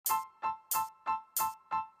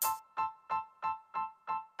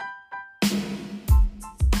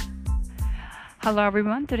Hello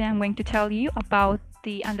everyone, today I'm going to tell you about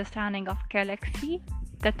the understanding of galaxy,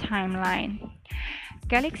 the timeline.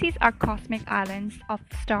 Galaxies are cosmic islands of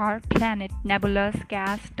star, planet, nebulas,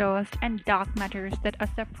 gas, dust, and dark matters that are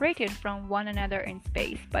separated from one another in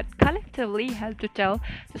space but collectively help to tell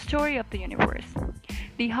the story of the universe.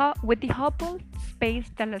 With the Hubble Space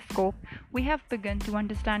Telescope, we have begun to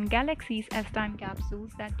understand galaxies as time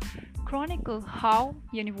capsules that chronicle how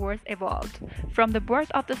universe evolved, from the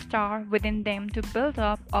birth of the star within them to build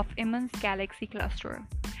up of immense galaxy cluster.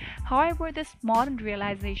 However, this modern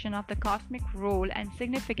realization of the cosmic role and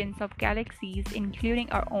significance of galaxies,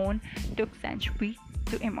 including our own, took centuries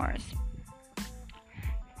to emerge.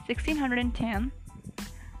 1610,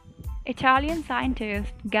 Italian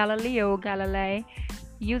scientist Galileo Galilei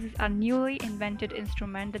uses a newly invented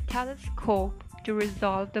instrument, the telescope, to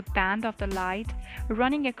resolve the band of the light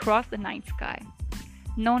running across the night sky,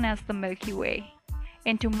 known as the Milky Way,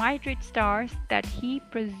 into minute stars that he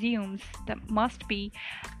presumes that must be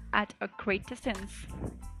at a great distance.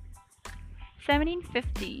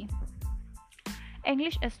 1750,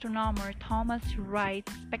 English astronomer Thomas Wright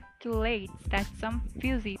speculates that some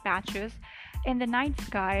fuzzy patches in the night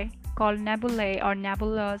sky, called nebulae or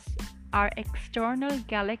nebulas, are external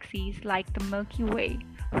galaxies like the Milky Way,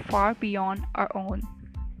 far beyond our own.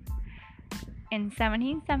 In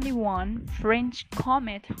 1771, French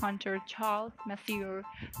comet hunter Charles Messier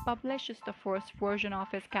publishes the first version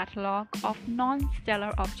of his catalogue of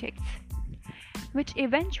non-stellar objects, which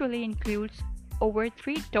eventually includes over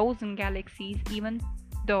 3,000 galaxies, even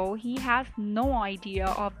though he has no idea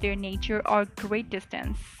of their nature or great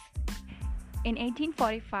distance. In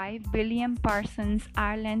 1845, William Parsons,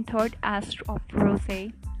 Ireland's third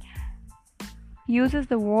astrophysiologist, uses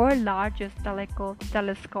the world's largest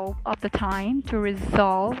telescope of the time to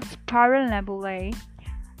resolve spiral nebulae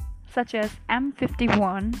such as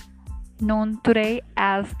M51, known today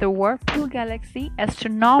as the Whirlpool Galaxy.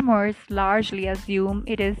 Astronomers largely assume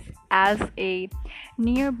it is as a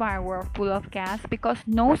nearby whirlpool of gas because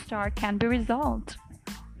no star can be resolved.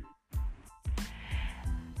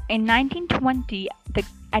 In 1920,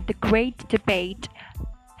 at the Great Debate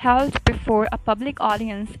held before a public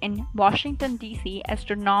audience in Washington, D.C.,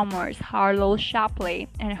 astronomers Harlow Shapley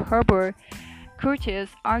and Herbert Curtis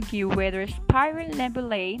argue whether spiral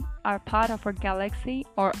nebulae are part of our galaxy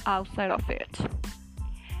or outside of it.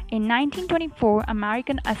 In 1924,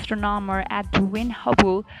 American astronomer Edwin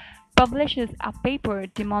Hubble publishes a paper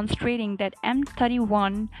demonstrating that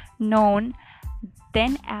M31, known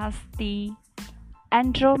then as the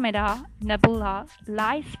Andromeda Nebula,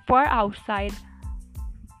 lies far outside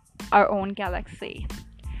our own galaxy.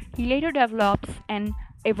 He later develops an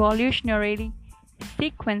evolutionary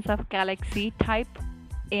sequence of galaxy type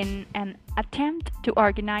in an attempt to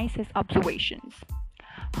organize his observations.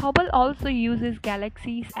 Hubble also uses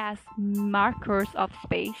galaxies as markers of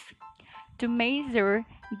space to measure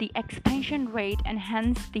the expansion rate and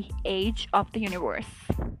hence the age of the universe.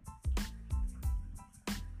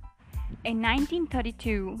 In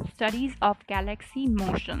 1932, studies of galaxy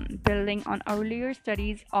motion, building on earlier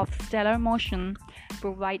studies of stellar motion,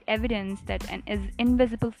 provide evidence that an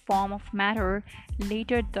invisible form of matter,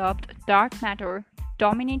 later dubbed dark matter,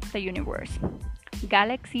 dominates the universe.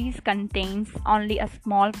 Galaxies contains only a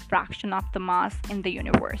small fraction of the mass in the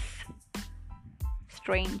universe.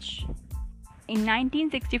 Strange. In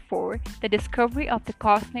 1964, the discovery of the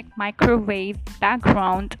cosmic microwave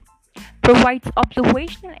background provides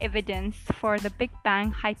observational evidence for the Big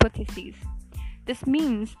Bang hypothesis. This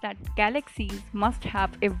means that galaxies must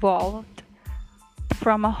have evolved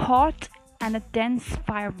from a hot and a dense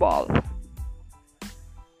fireball.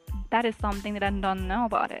 That is something that I don't know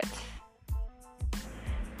about it.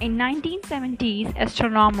 In 1970s,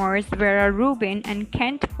 astronomers Vera Rubin and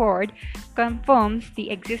Kent Ford confirms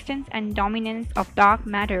the existence and dominance of dark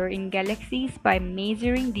matter in galaxies by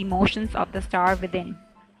measuring the motions of the star within.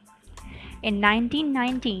 In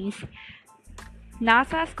 1990s,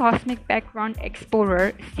 NASA's Cosmic Background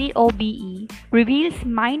Explorer (COBE) reveals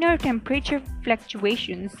minor temperature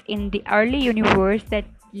fluctuations in the early universe that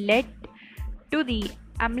led to the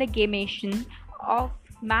amalgamation of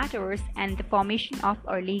matters and the formation of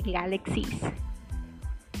early galaxies.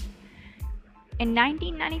 In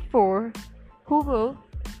 1994, Hubble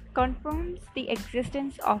confirms the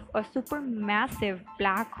existence of a supermassive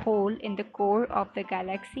black hole in the core of the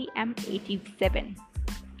galaxy M87.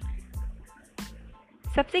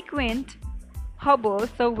 Subsequent Hubble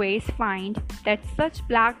surveys find that such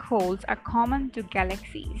black holes are common to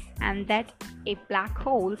galaxies and that a black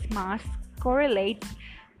hole's mass correlates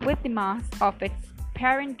with the mass of its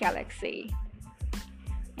parent galaxy.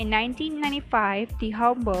 In 1995, the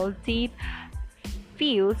Hubble Deep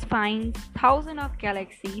fields finds thousands of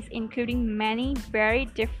galaxies, including many very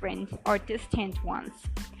different or distant ones,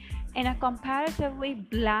 in a comparatively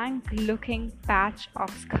blank-looking patch of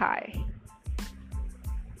sky.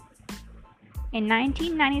 In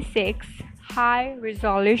 1996,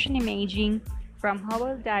 high-resolution imaging from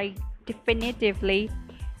Hubble definitively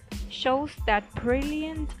shows that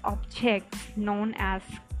brilliant objects known as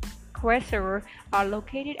quasars are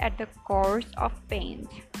located at the cores of faint,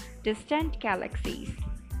 distant galaxies.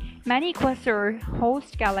 Many quasar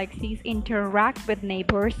host galaxies interact with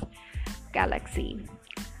neighbors galaxy,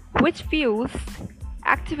 which fuels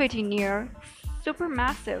activity near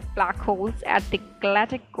supermassive black holes at the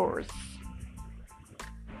galactic cores.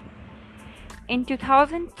 In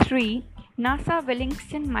 2003, NASA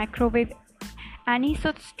Williamson Microwave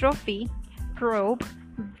Anisotropy Probe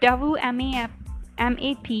WMAP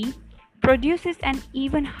produces an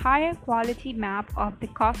even higher quality map of the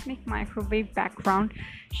cosmic microwave background,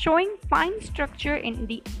 showing fine structure in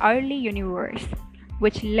the early universe,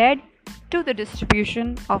 which led to the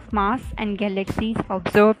distribution of mass and galaxies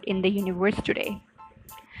observed in the universe today.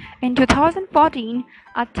 In 2014,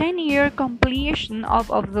 a 10-year compilation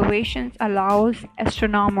of observations allows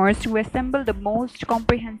astronomers to assemble the most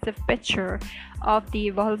comprehensive picture of the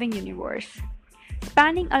evolving universe,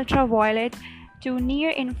 spanning ultraviolet to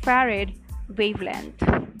near-infrared wavelength,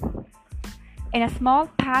 in a small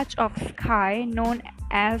patch of sky known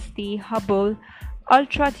as the Hubble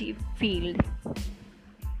Ultra Deep Field.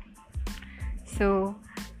 So,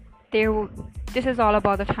 this is all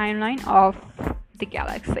about the timeline of the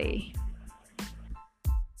galaxy.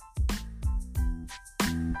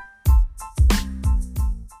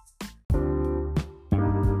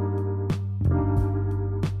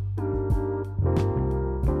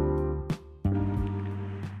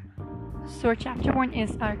 So chapter 1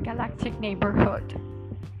 is our galactic neighborhood.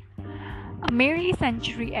 A mere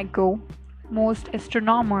century ago, most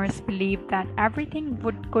astronomers believed that everything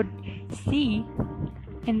we could see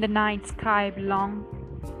in the night sky belonged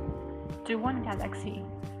to one galaxy,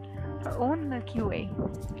 our own Milky Way.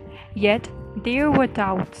 Yet there were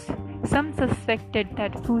doubts. Some suspected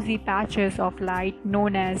that fuzzy patches of light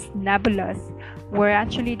known as nebulas were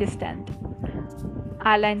actually distant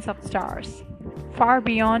islands of stars far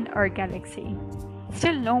beyond our galaxy.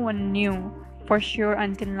 Still, no one knew for sure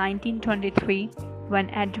until 1923, when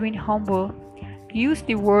Edwin Hubble used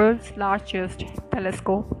the world's largest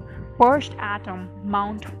telescope, perched at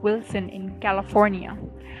Mount Wilson in California,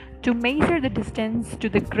 to measure the distance to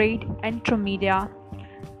the Great Andromeda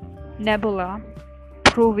Nebula,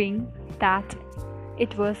 proving that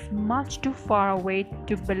it was much too far away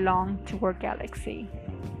to belong to our galaxy.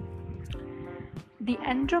 The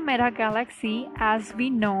Andromeda Galaxy, as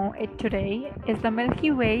we know it today, is the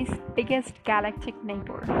Milky Way's biggest galactic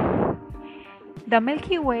neighbor. The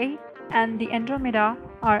Milky Way and the Andromeda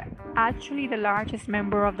are actually the largest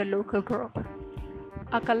member of the local group,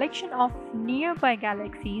 a collection of nearby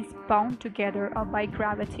galaxies bound together by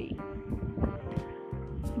gravity.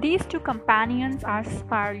 These two companions are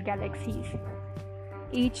spiral galaxies,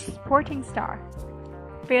 each sporting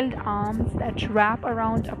star-filled arms that wrap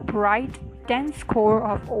around a bright, dense core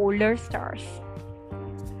of older stars,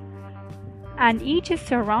 and each is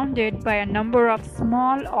surrounded by a number of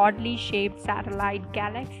small, oddly shaped satellite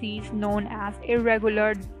galaxies known as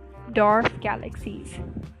irregular dwarf galaxies.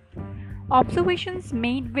 Observations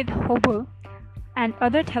made with Hubble and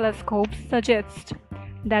other telescopes suggest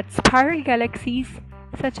that spiral galaxies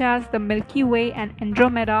such as the Milky Way and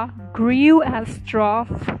Andromeda grew as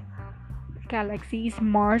dwarf galaxies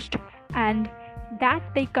merged, and that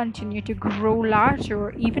they continue to grow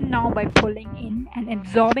larger even now by pulling in and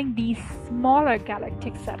absorbing these smaller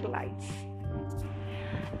galactic satellites.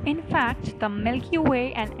 In fact, the Milky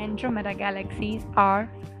Way and Andromeda galaxies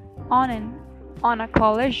are on a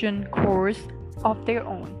collision course of their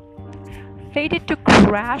own, fated to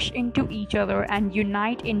crash into each other and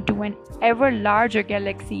unite into an ever larger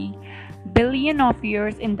galaxy billions of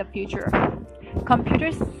years in the future.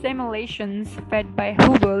 Computer simulations fed by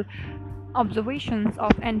Hubble observations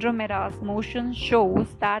of Andromeda's motion shows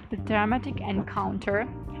that the dramatic encounter,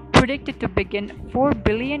 predicted to begin 4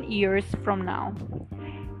 billion years from now,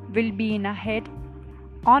 will be in a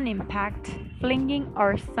head-on impact, flinging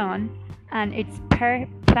our Sun and its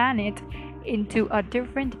planet into a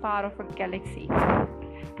different part of our galaxy,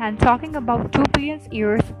 and talking about 2 billion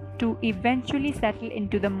years to eventually settle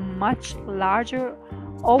into the much larger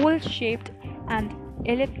oval-shaped and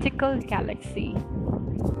elliptical galaxy.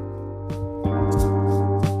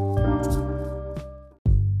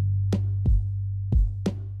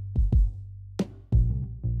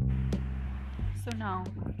 So now,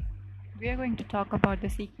 We are going to talk about the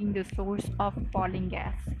seeking the source of falling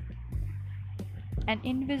gas. An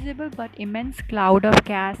invisible but immense cloud of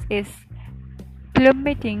gas is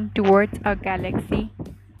plummeting towards our galaxy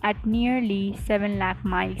at nearly 7 lakh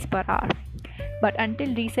miles per hour. But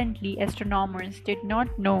until recently, astronomers did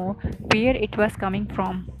not know where it was coming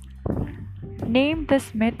from. Named the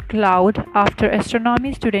Smith cloud after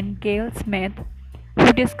astronomy student Gail Smith,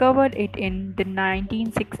 who discovered it in the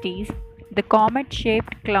 1960s, the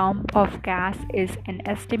comet-shaped clump of gas is an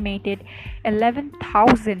estimated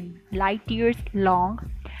 11,000 light-years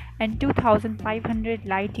long and 2,500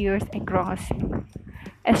 light-years across.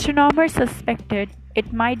 Astronomers suspected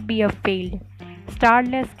it might be a failed,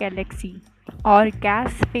 starless galaxy or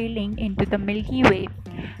gas falling into the Milky Way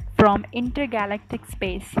from intergalactic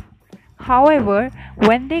space. However,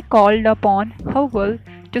 when they called upon Hubble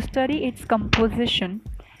to study its composition,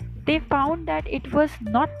 they found that it was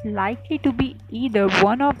not likely to be either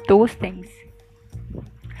one of those things.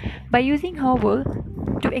 By using Hubble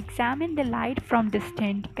to examine the light from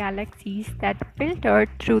distant galaxies that filtered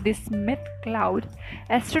through the Smith cloud,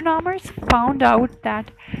 astronomers found out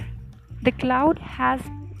that the cloud has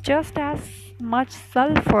just as much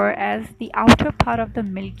sulfur as the outer part of the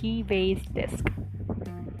Milky Way's disk.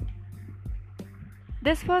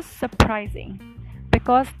 This was surprising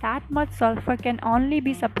because that much sulfur can only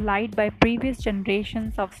be supplied by previous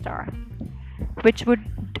generations of stars, which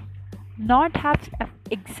would not have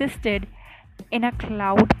existed in a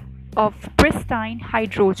cloud of pristine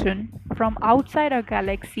hydrogen from outside our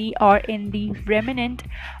galaxy or in the remnant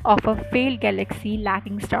of a failed galaxy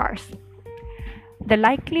lacking stars. The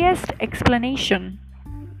likeliest explanation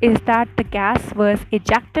is that the gas was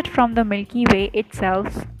ejected from the Milky Way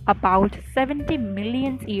itself about 70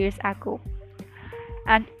 million years ago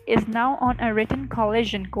and is now on a written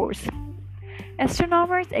collision course.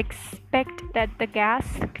 Astronomers expect that the gas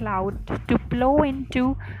cloud to flow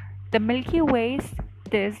into the Milky Way's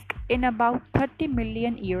disk in about 30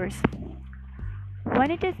 million years. When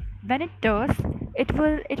it does, it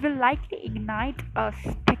will likely ignite a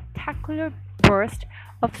spectacular burst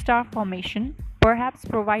of star formation, perhaps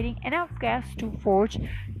providing enough gas to forge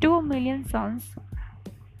 2 million suns.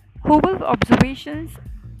 Hubble observations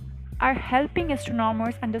are helping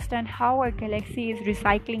astronomers understand how our galaxy is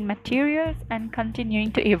recycling materials and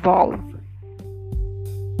continuing to evolve.